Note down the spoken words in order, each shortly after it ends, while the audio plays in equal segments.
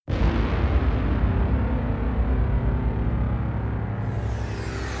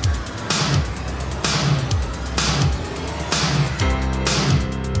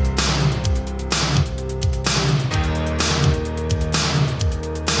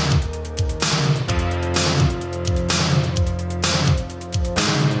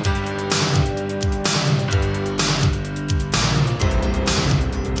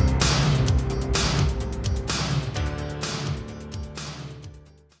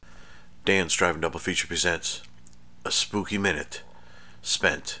Dan's Driving Double Feature presents A Spooky Minute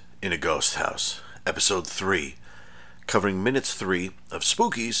Spent in a Ghost House, Episode 3, covering minutes 3 of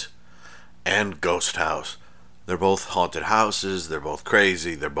Spookies and Ghost House. They're both haunted houses, they're both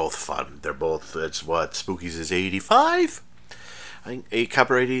crazy, they're both fun. It's what, Spookies is 85? I think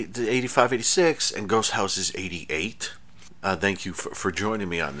Copper 85, 86, and Ghost House is 88. Thank you for joining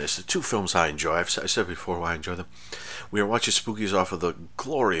me on this. The two films I enjoy, I said before why I enjoy them. We are watching Spookies off of the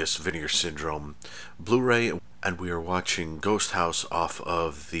glorious Vinegar Syndrome Blu-ray, and we are watching Ghost House off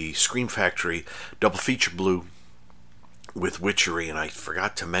of the Scream Factory Double Feature Blue with Witchery. And I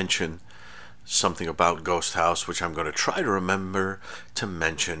forgot to mention something about Ghost House, which I'm going to try to remember to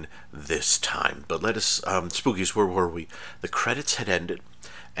mention this time. But let us, Spookies, where were we? The credits had ended,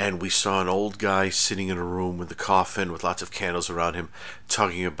 and we saw an old guy sitting in a room with a coffin with lots of candles around him,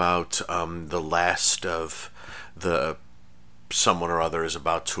 talking about the last of the someone or other is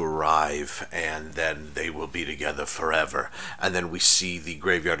about to arrive, and then they will be together forever. And then we see the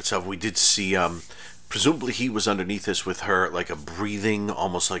graveyard itself. We did see, presumably he was underneath this with her, like a breathing,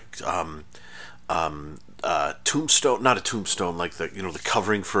 almost like tombstone, not a tombstone, like the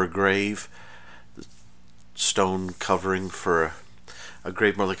covering for a grave, the stone covering for a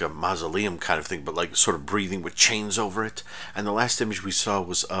grave, more like a mausoleum kind of thing, but like sort of breathing with chains over it. And the last image we saw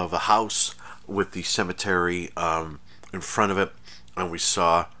was of a house with the cemetery in front of it, and we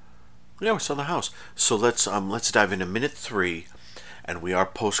saw the house. So let's dive into minute 3, and we are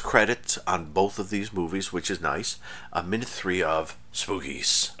post credit on both of these movies, which is nice. Minute 3 of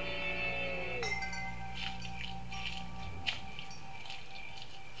Spookies.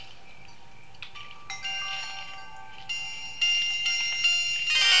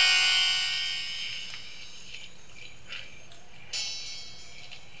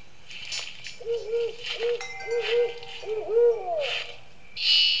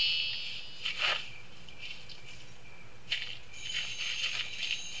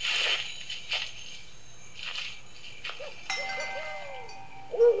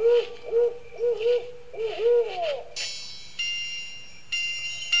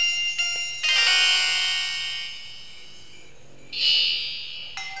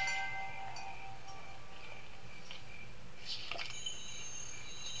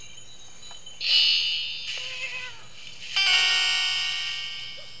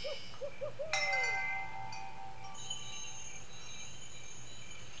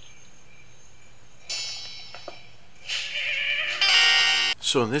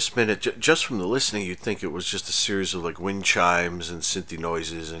 So in this minute, just from the listening, you'd think it was just a series of like wind chimes and synthy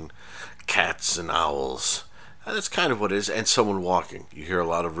noises and cats and owls. And that's kind of what it is. And someone walking. You hear a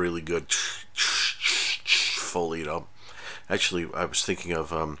lot of really good Foley. Actually, I was thinking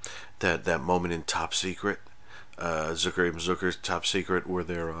of that moment in Top Secret, Zucker and Zucker's Top Secret, where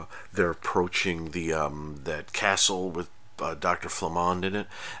they're approaching the that castle with Dr. Flamond in it,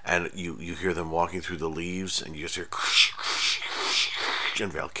 and you hear them walking through the leaves, and you just hear.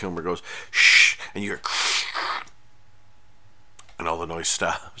 And Val Kilmer goes shh, and you hear and all the noise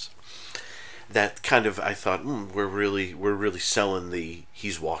stops. That kind of, I thought, we're really selling the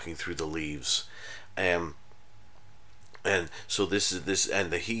he's walking through the leaves, and so this,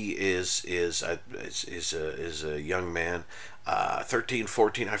 and the he is a young man, 13,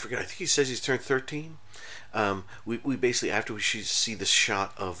 14, I forget. I think he says he's turned 13. We basically, after we see the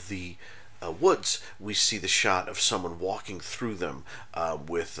shot of the woods, we see the shot of someone walking through them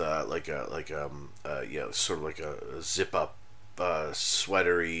with sort of like a zip up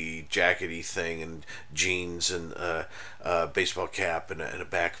sweatery jackety thing and jeans and baseball cap and a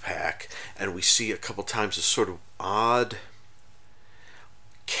backpack, and we see a couple times a sort of odd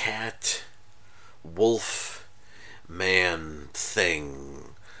cat wolf man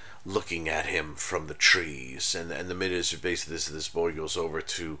thing looking at him from the trees, and the minute is basically this boy goes over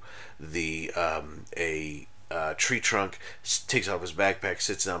to the tree trunk, takes off his backpack,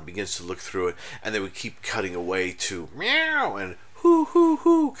 sits down, begins to look through it, and then we keep cutting away to meow and hoo hoo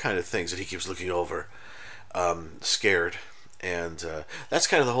hoo kind of things, and he keeps looking over, scared, and that's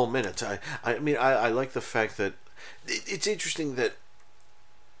kind of the whole minute. I like the fact that it's interesting that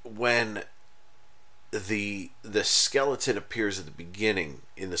when the skeleton appears at the beginning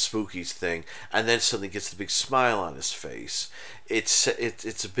in the Spookies thing, and then suddenly gets the big smile on his face. It's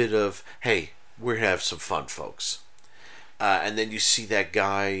a bit of, hey, we're gonna have some fun, folks. And then you see that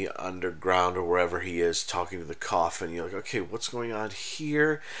guy underground or wherever he is talking to the coffin. You're like, okay, what's going on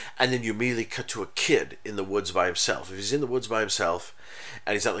here? And then you immediately cut to a kid in the woods by himself. If he's in the woods by himself,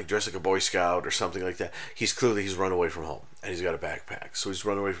 and he's not like dressed like a Boy Scout or something like that, he's run away from home, and he's got a backpack. So he's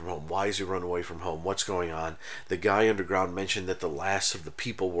run away from home. Why is he run away from home? What's going on? The guy underground mentioned that the last of the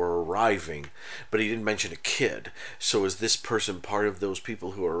people were arriving, but he didn't mention a kid. So is this person part of those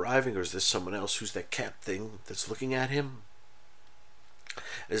people who are arriving, or is this someone else who's that cat thing that's looking at him?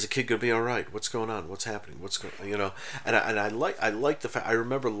 Is the kid gonna be all right? What's going on? What's happening? What's going? And I like the fact. I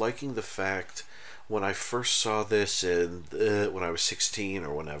remember liking the fact when I first saw this when I was 16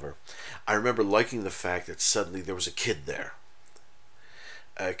 or whenever. I remember liking the fact that suddenly there was a kid there.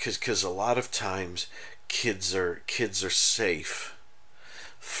 Because a lot of times kids are safe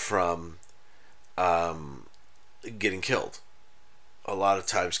from getting killed. A lot of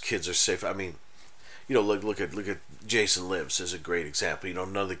times kids are safe. I mean, look at Jason Lives as a great example.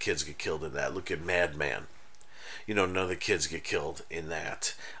 None of the kids get killed in that. Look at Madman. None of the kids get killed in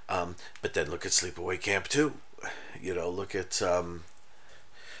that. But then look at Sleepaway Camp 2.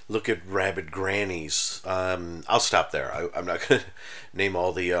 Look at Rabid Grannies. I'll stop there. I'm not going to name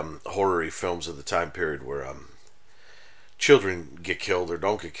all the horror-y films of the time period where children get killed or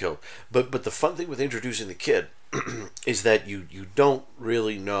don't get killed. But the fun thing with introducing the kid is that you don't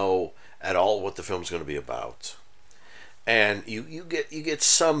really know at all what the film's going to be about, and you get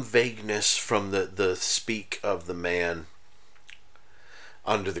some vagueness from the speak of the man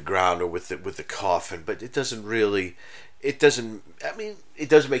under the ground or with the coffin, but it doesn't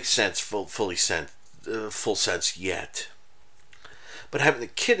make sense full sense yet. But having the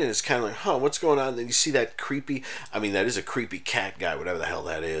kid in is kind of like, what's going on? And then you see that creepy, that is a creepy cat guy, whatever the hell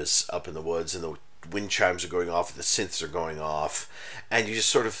that is, up in the woods, and the wind chimes are going off, the synths are going off, and you just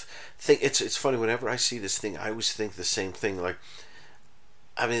sort of think, it's funny, whenever I see this thing, I always think the same thing, like,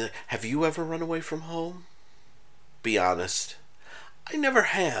 have you ever run away from home? Be honest. I never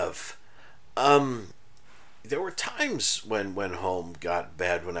have. There were times when home got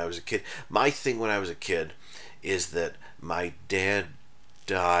bad when I was a kid. My thing when I was a kid is that my dad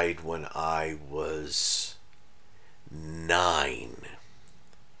died when I was 9.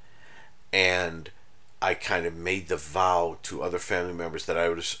 And I kind of made the vow to other family members that I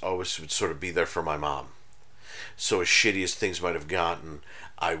always would sort of be there for my mom. So as shitty as things might have gotten,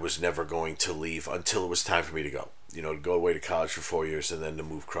 I was never going to leave until it was time for me to go. To go away to college for 4 years and then to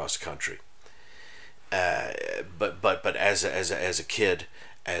move cross country. But as a kid,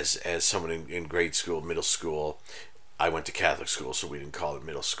 as someone in grade school, middle school, I went to Catholic school, so we didn't call it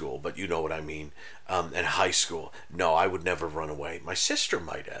middle school, but you know what I mean. And high school, no, I would never run away. My sister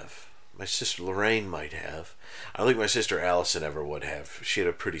might have. My sister Lorraine might have. I don't think my sister Allison ever would have. She had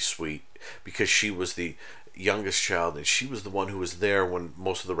a pretty sweet, because she was the youngest child, and she was the one who was there when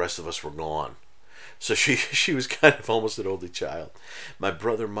most of the rest of us were gone. So she was kind of almost an only child. My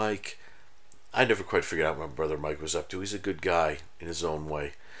brother Mike, I never quite figured out what my brother Mike was up to. He's a good guy in his own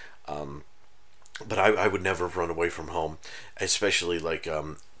way. But I would never run away from home, especially like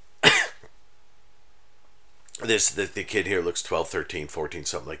the kid here looks 12, 13, 14,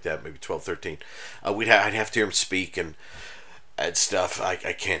 something like that, maybe 12, 13. I'd have to hear him speak and stuff. I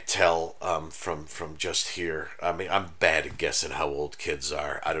can't tell from just here. I'm bad at guessing how old kids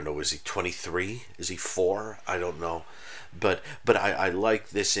are. I don't know. Is he 23? Is he 4? I don't know. But I like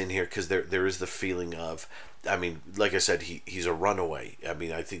this in here because there is the feeling of, like I said, he's a runaway.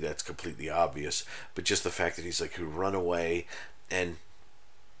 I think that's completely obvious. But just the fact that he's like who run away, and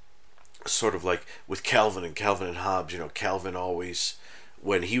sort of like with Calvin and Hobbes, Calvin always,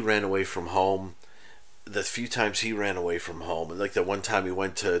 when he ran away from home, the few times he ran away from home, and like the one time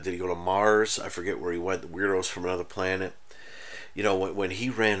did he go to Mars? I forget where he went, the weirdos from another planet. When he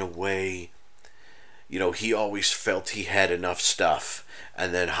ran away, he always felt he had enough stuff,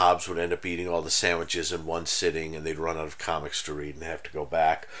 and then Hobbes would end up eating all the sandwiches in one sitting, and they'd run out of comics to read and have to go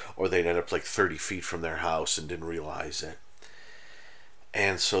back, or they'd end up like 30 feet from their house and didn't realize it.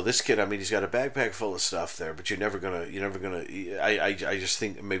 And so this kid, he's got a backpack full of stuff there, but you're never gonna. I just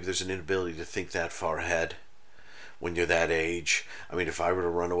think maybe there's an inability to think that far ahead when you're that age. If I were to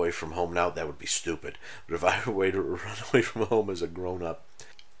run away from home now, that would be stupid. But if I were to run away from home as a grown up,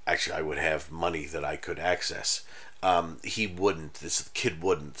 actually, I would have money that I could access. He wouldn't. This kid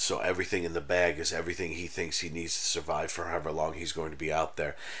wouldn't. So everything in the bag is everything he thinks he needs to survive for however long he's going to be out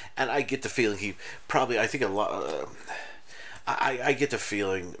there. And I get the feeling he probably. I think a lot. I get the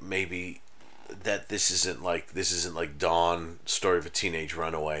feeling maybe that this isn't like Dawn, Story of a Teenage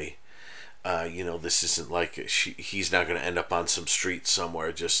Runaway. This isn't like he's not going to end up on some street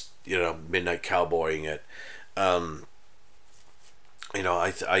somewhere just midnight cowboying it.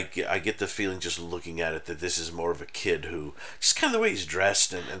 I get the feeling just looking at it that this is more of a kid who, just kind of the way he's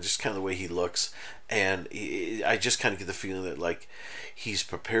dressed and just kind of the way he looks. And I just kind of get the feeling that, like, he's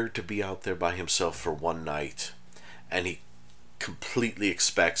prepared to be out there by himself for one night, and he completely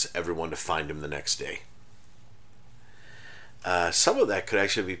expects everyone to find him the next day. Some of that could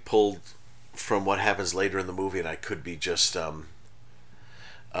actually be pulled from what happens later in the movie, and I could be just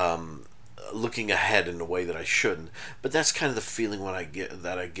looking ahead in a way that I shouldn't. But that's kind of the feeling when I get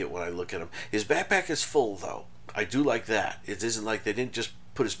when I look at him. His backpack is full, though. I do like that. It isn't like they didn't just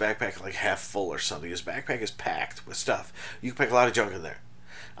put his backpack like half full or something. His backpack is packed with stuff. You can pack a lot of junk in there.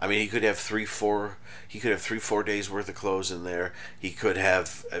 I mean, he could have 3-4 days worth of clothes in there. He could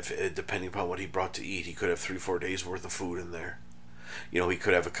have, depending upon what he brought to eat, he could have 3-4 days worth of food in there. He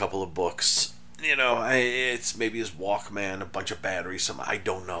could have a couple of books. It's maybe his Walkman, a bunch of batteries, some, I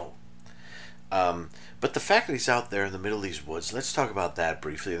don't know. But the fact that he's out there in the middle of these woods, let's talk about that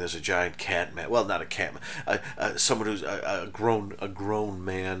briefly. There's a giant cat man. Well, not a cat man. Someone who's a grown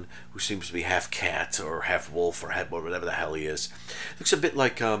man who seems to be half cat or half wolf or half whatever the hell he is. Looks a bit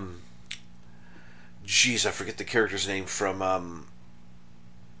like geez, I forget the character's name from from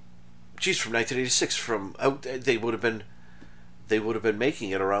 1986. They would have been making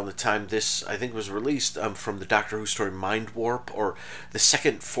it around the time this, I think, was released, from the Doctor Who story Mind Warp, or the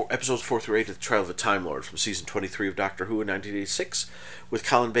second episodes 4 through 8 of the Trial of a Time Lord from season 23 of Doctor Who in 1986, with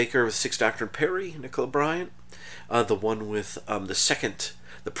Colin Baker, with Sixth Doctor and Perry, Nicola Bryant. The one with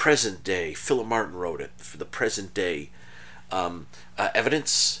the present day, Philip Martin wrote it, for the present day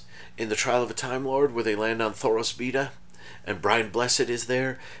evidence in the Trial of a Time Lord, where they land on Thoros Beta, and Brian Blessed is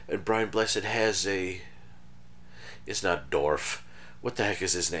there, and Brian Blessed has a... It's not Dorf. What the heck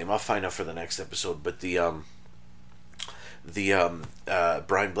is his name? I'll find out for the next episode. But the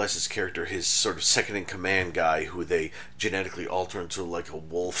Brian Blessed's character, his sort of second in command guy, who they genetically alter into like a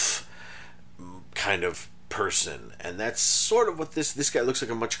wolf kind of person, and that's sort of what this guy looks like,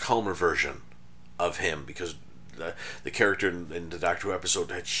 a much calmer version of him, because the character in the Doctor Who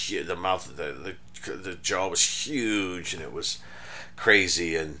episode had the mouth, the jaw was huge, and it was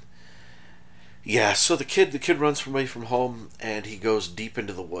crazy. And yeah, so the kid runs away from home, and he goes deep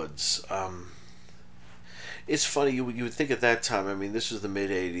into the woods. It's funny, you would think at that time, I mean, this was the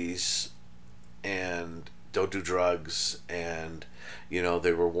mid-'80s, and don't do drugs, and, they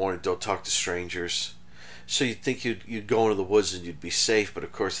were warned, don't talk to strangers. So you'd think you'd go into the woods and you'd be safe, but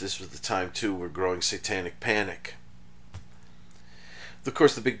of course this was the time, too, we're growing satanic panic. Of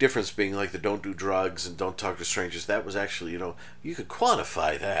course, the big difference being, like, the don't do drugs and don't talk to strangers, that was actually, you could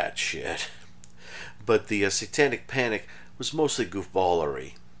quantify that shit. But the satanic panic was mostly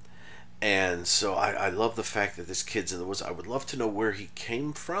goofballery. And so I love the fact that this kid's in the woods. I would love to know where he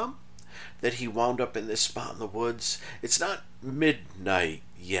came from, that he wound up in this spot in the woods. It's not midnight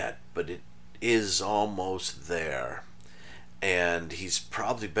yet, but it is almost there. And he's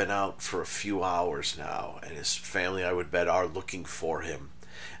probably been out for a few hours now, and his family, I would bet, are looking for him.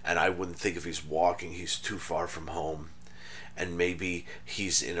 And I wouldn't think if he's walking, he's too far from home. And maybe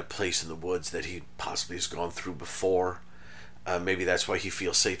he's in a place in the woods that he possibly has gone through before. Maybe that's why he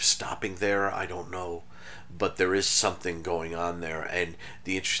feels safe stopping there. I don't know. But there is something going on there. And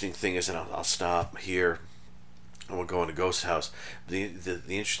the interesting thing is, and I'll stop here, and we'll go into Ghost House. The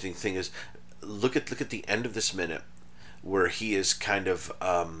interesting thing is, look at the end of this minute, where he is kind of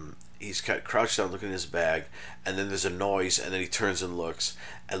he's kind of crouched down looking in his bag, and then there's a noise, and then he turns and looks.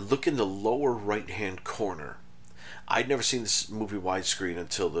 And look in the lower right-hand corner. I'd never seen this movie widescreen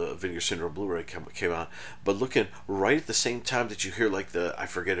until the Vinegar Syndrome Blu-ray came out. But looking right at the same time that you hear, like, I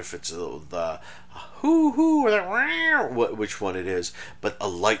forget if it's the hoo-hoo or the which one it is, but a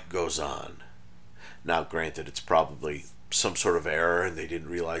light goes on. Now, granted, it's probably some sort of error and they didn't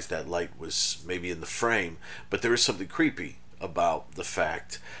realize that light was maybe in the frame, but there is something creepy about the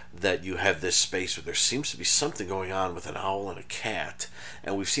fact that you have this space where there seems to be something going on with an owl and a cat,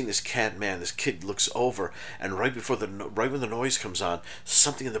 and we've seen this this kid looks over, and right when the noise comes on,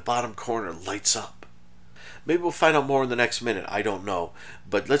 something in the bottom corner lights up. Maybe we'll find out more in the next minute, I don't know,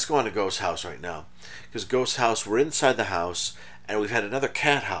 but let's go on to Ghost House right now, because Ghost House, we're inside the house, and we've had another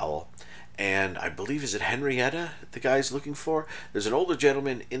cat howl, and I believe, is it Henrietta the guy's looking for? There's an older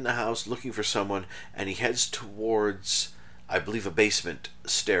gentleman in the house looking for someone, and he heads towards, I believe, a basement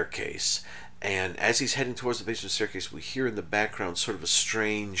staircase. And as he's heading towards the basement staircase, we hear in the background sort of a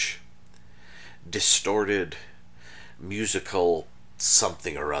strange, distorted, musical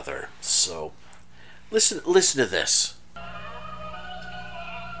something or other. So, listen to this.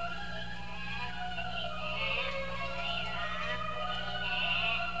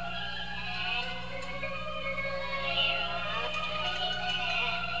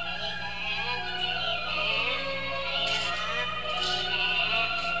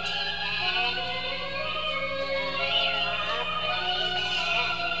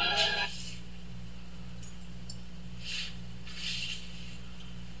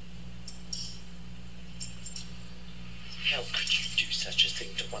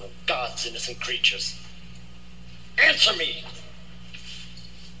 God's innocent creatures. Answer me!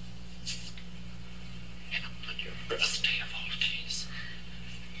 On your birthday of all days,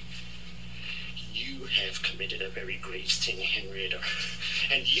 you have committed a very grave sin, Henrietta,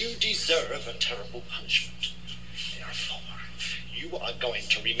 and you deserve a terrible punishment. Therefore, you are going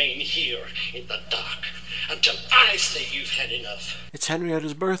to remain here in the dark until I say you've had enough. It's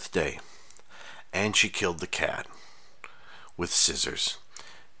Henrietta's birthday, and she killed the cat with scissors.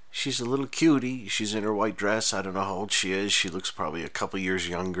 She's a little cutie. She's in her white dress. I don't know how old she is. She looks probably a couple years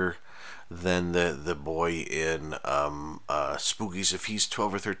younger than the boy in Spookies. If he's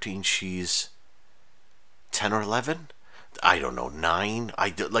 12 or 13, she's 10 or 11. I don't know, 9.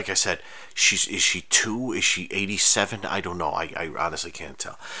 Like I said, is she 2? Is she 87? I don't know. I honestly can't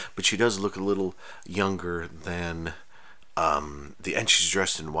tell. But she does look a little younger than and she's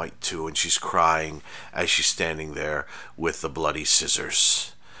dressed in white too, and she's crying as she's standing there with the bloody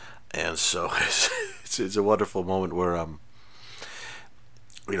scissors. And so it's a wonderful moment where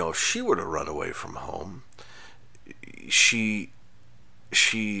if she were to run away from home,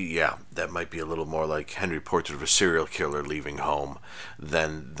 that might be a little more like Henry Portrait of a Serial Killer leaving home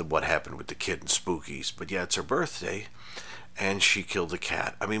than what happened with the kid in Spookies. But yeah, it's her birthday, and she killed a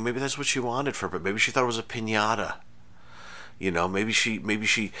cat. I mean, maybe that's what she wanted for her, but maybe she thought it was a piñata. Maybe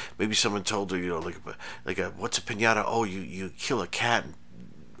someone told her, what's a piñata? Oh, you kill a cat and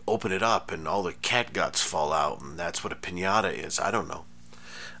open it up, and all the cat guts fall out, and that's what a piñata is. I don't know.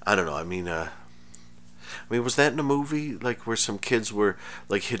 I mean, was that in a movie, like where some kids were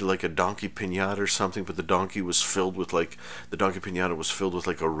like hit like a donkey piñata or something, but the donkey piñata was filled with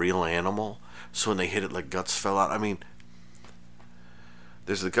like a real animal, so when they hit it, like guts fell out. I mean,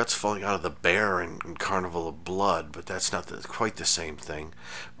 there's the guts falling out of the bear in Carnival of Blood, but that's not quite the same thing.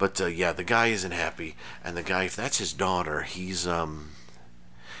 But the guy isn't happy, and the guy, if that's his daughter, he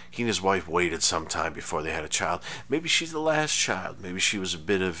and his wife waited some time before they had a child. Maybe she's the last child. Maybe she was a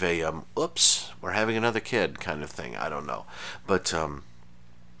bit of a, oops, we're having another kid kind of thing. I don't know. But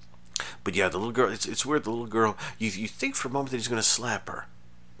yeah, the little girl, it's weird, the little girl, you think for a moment that he's going to slap her,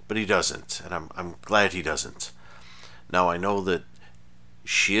 but he doesn't, and I'm glad he doesn't. Now, I know that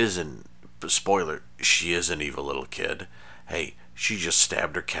she is an evil little kid. Hey, she just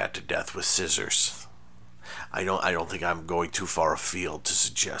stabbed her cat to death with scissors. I don't think I'm going too far afield to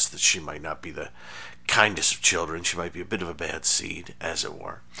suggest that she might not be the kindest of children. She might be a bit of a bad seed, as it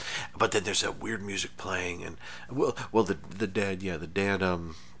were. But then there's that weird music playing, and the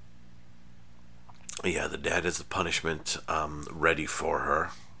dad has the punishment ready for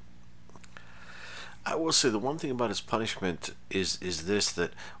her. I will say the one thing about his punishment is this,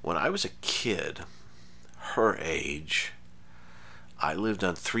 that when I was a kid, her age, I lived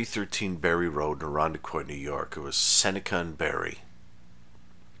on 313 Berry Road in Irondequoit, New York. It was Seneca and Berry.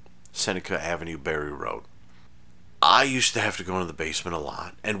 Seneca Avenue, Berry Road. I used to have to go into the basement a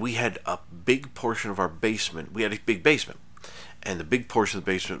lot, and we had a big portion of our basement. We had a big basement, and the big portion of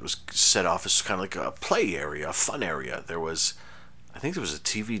the basement was set off as kind of like a play area, a fun area. I think there was a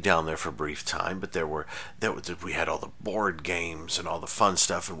TV down there for a brief time, but we had all the board games and all the fun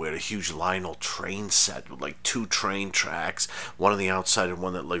stuff, and we had a huge Lionel train set with like 2 train tracks, one on the outside and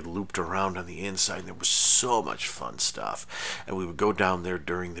one that like looped around on the inside, and there was so much fun stuff. And we would go down there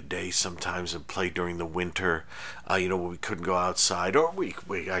during the day sometimes and play during the winter, when we couldn't go outside, or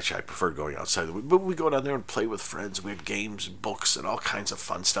actually I prefer going outside, but we go down there and play with friends. We had games and books and all kinds of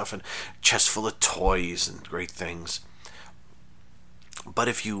fun stuff, and chests full of toys and great things. But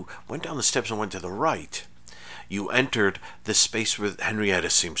if you went down the steps and went to the right, you entered the space where Henrietta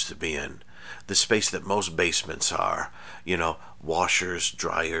seems to be in. The space that most basements are. Washers,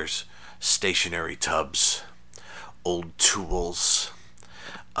 dryers, stationary tubs, old tools,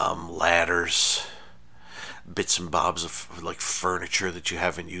 ladders, bits and bobs of like furniture that you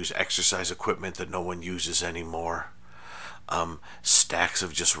haven't used, exercise equipment that no one uses anymore, stacks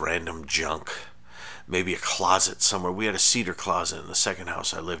of just random junk. Maybe a closet somewhere. We had a cedar closet in the second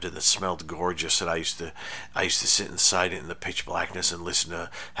house I lived in that smelled gorgeous, and I used to sit inside it in the pitch blackness and listen to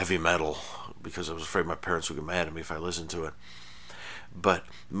heavy metal because I was afraid my parents would get mad at me if I listened to it. But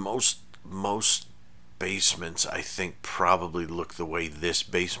most basements, I think, probably look the way this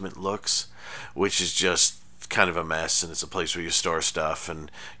basement looks, which is just kind of a mess, and it's a place where you store stuff and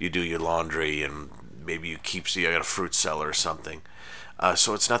you do your laundry, and maybe you got a fruit cellar or something.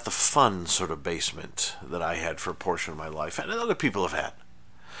 So it's not the fun sort of basement that I had for a portion of my life, and other people have had.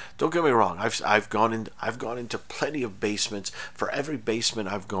 Don't get me wrong. I've gone into plenty of basements. For every basement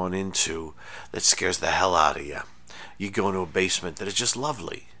I've gone into that scares the hell out of you, you go into a basement that is just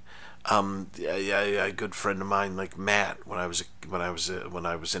lovely. A good friend of mine, like Matt, when I was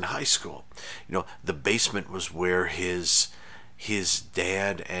in high school, the basement was where his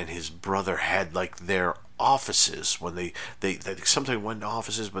dad and his brother had like their offices when they sometimes went to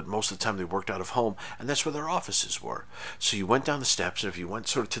offices, but most of the time they worked out of home, and that's where their offices were. So you went down the steps, and if you went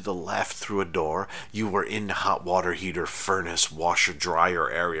sort of to the left through a door, you were in the hot water heater, furnace, washer, dryer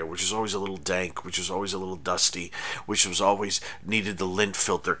area, which is always a little dank, which was always a little dusty, which was always needed the lint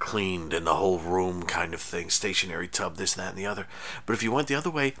filter cleaned and the whole room kind of thing, stationary tub, this, that, and the other. But if you went the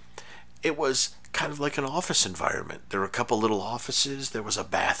other way, it was kind of like an office environment. There were a couple little offices. There was a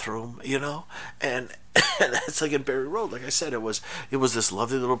bathroom, and that's like in Barry Road. Like I said, it was this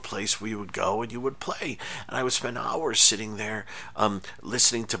lovely little place where you would go and you would play. And I would spend hours sitting there,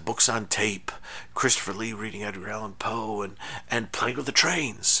 listening to books on tape, Christopher Lee reading Edgar Allan Poe, and playing with the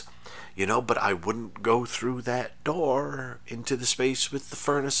trains. But I wouldn't go through that door into the space with the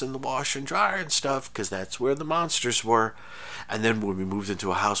furnace and the washer and dryer and stuff, because that's where the monsters were. And then when we moved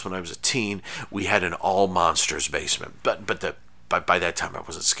into a house when I was a teen, we had an all monsters basement. But by that time I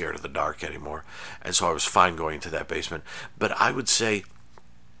wasn't scared of the dark anymore, and so I was fine going to that basement. But I would say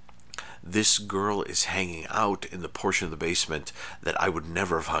this girl is hanging out in the portion of the basement that I would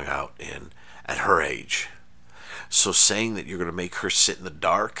never have hung out in at her age. So saying that you're going to make her sit in the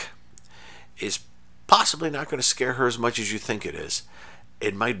dark is possibly not going to scare her as much as you think it is.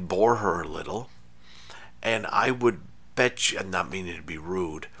 It might bore her a little, and I would bet you, I'm not meaning to be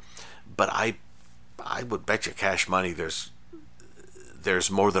rude, but I would bet you cash money there's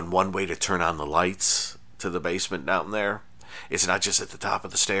more than one way to turn on the lights to the basement down there. It's not just at the top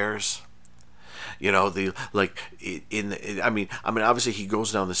of the stairs. Obviously he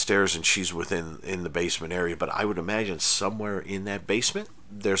goes down the stairs and she's in the basement area, but I would imagine somewhere in that basement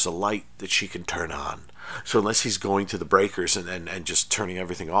there's a light that she can turn on. So unless he's going to the breakers and just turning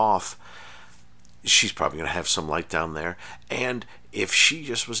everything off, she's probably going to have some light down there. And if she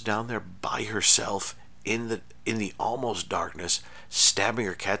just was down there by herself in the almost darkness, stabbing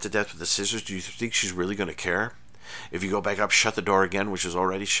her cat to death with the scissors, do you think she's really going to care? If you go back up, shut the door again, which is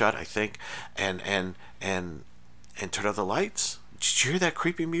already shut, I think, and turn out the lights. Did you hear that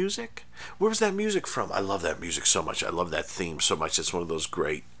creepy music? Where was that music from? I love that music so much. I love that theme so much. It's one of those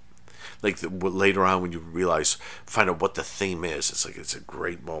great, later on when you find out what the theme is. It's a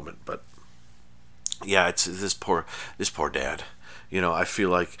great moment. But yeah, it's this poor dad. I feel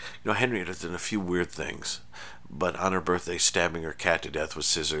like Henrietta did a few weird things, but on her birthday, stabbing her cat to death with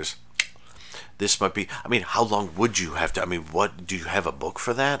scissors. This might be, how long would you have to, what, do you have a book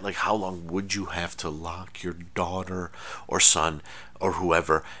for that? Like, how long would you have to lock your daughter or son or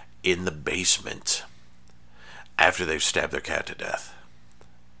whoever in the basement after they've stabbed their cat to death?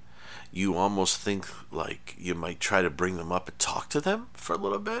 You almost think like you might try to bring them up and talk to them for a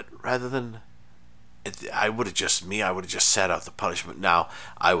little bit rather than, I would have just sat out the punishment. Now,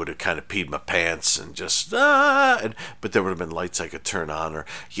 I would have kind of peed my pants and just, but there would have been lights I could turn on, or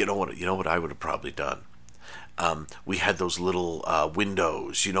you know what I would have probably done. We had those little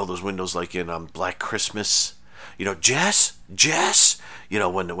windows, those windows like in Black Christmas, Jess,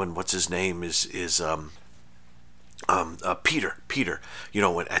 when what's his name is Peter,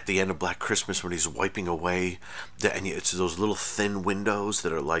 when at the end of Black Christmas when he's wiping away, and it's those little thin windows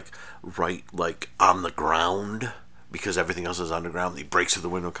that are right on the ground because everything else is underground. He breaks through the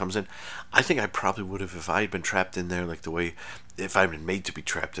window, comes in. I think I probably would have, if I had been trapped in there if I had been made to be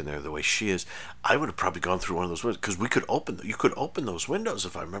trapped in there the way she is, I would have probably gone through one of those windows, because you could open those windows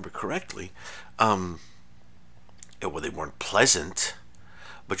if I remember correctly. Well, they weren't pleasant,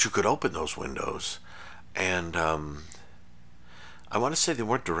 but you could open those windows. And I want to say they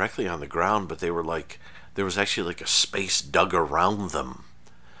weren't directly on the ground, but they were there was actually a space dug around them,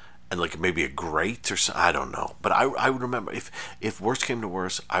 and maybe a grate or something. I don't know, but I would remember, if worst came to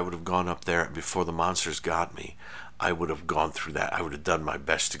worst, I would have gone up there before the monsters got me. I would have gone through that. I would have done my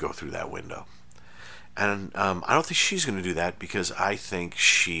best to go through that window. And I don't think she's going to do that, because I think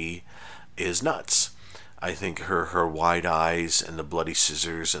she is nuts. I think her wide eyes and the bloody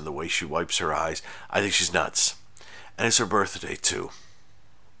scissors and the way she wipes her eyes, I think she's nuts. And it's her birthday, too.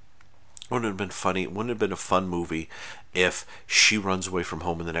 Wouldn't it have been funny? Wouldn't it have been a fun movie if she runs away from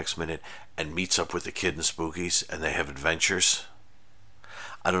home in the next minute and meets up with the kid in Spookies and they have adventures?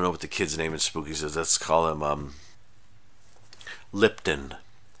 I don't know what the kid's name in Spookies is. Let's call him Lipton.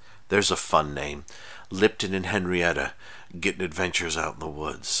 There's a fun name. Lipton and Henrietta getting adventures out in the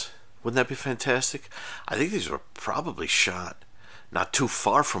woods. Wouldn't that be fantastic? I think these were probably shot not too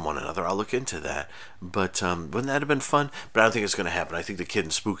far from one another. I'll look into that. But wouldn't that have been fun? But I don't think it's going to happen. I think the kid in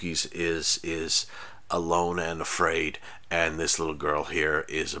Spookies is alone and afraid, and this little girl here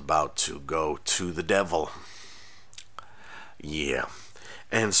is about to go to the devil. Yeah.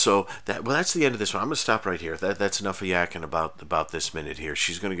 And so that's the end of this one. I'm gonna stop right here. That's enough of yakking about this minute here.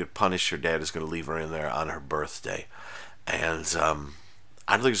 She's gonna get punished. Her dad is gonna leave her in there on her birthday, and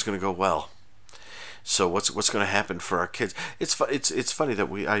I don't think it's gonna go well. So what's going to happen for our kids? It's funny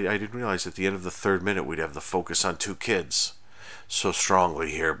that I didn't realize at the end of the third minute we'd have the focus on two kids so strongly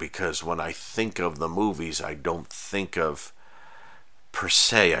here, because when I think of the movies, I don't think of per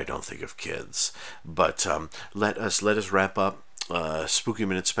se. I don't think of kids. But let us wrap up Spooky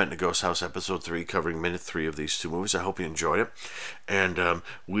Minute Spent in a Ghost House, Episode 3, covering Minute 3 of these two movies. I hope you enjoyed it. And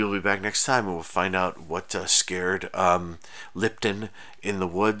we'll be back next time, and we'll find out what scared Lipton in the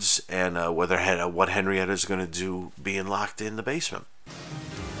woods, and what Henrietta is going to do being locked in the basement.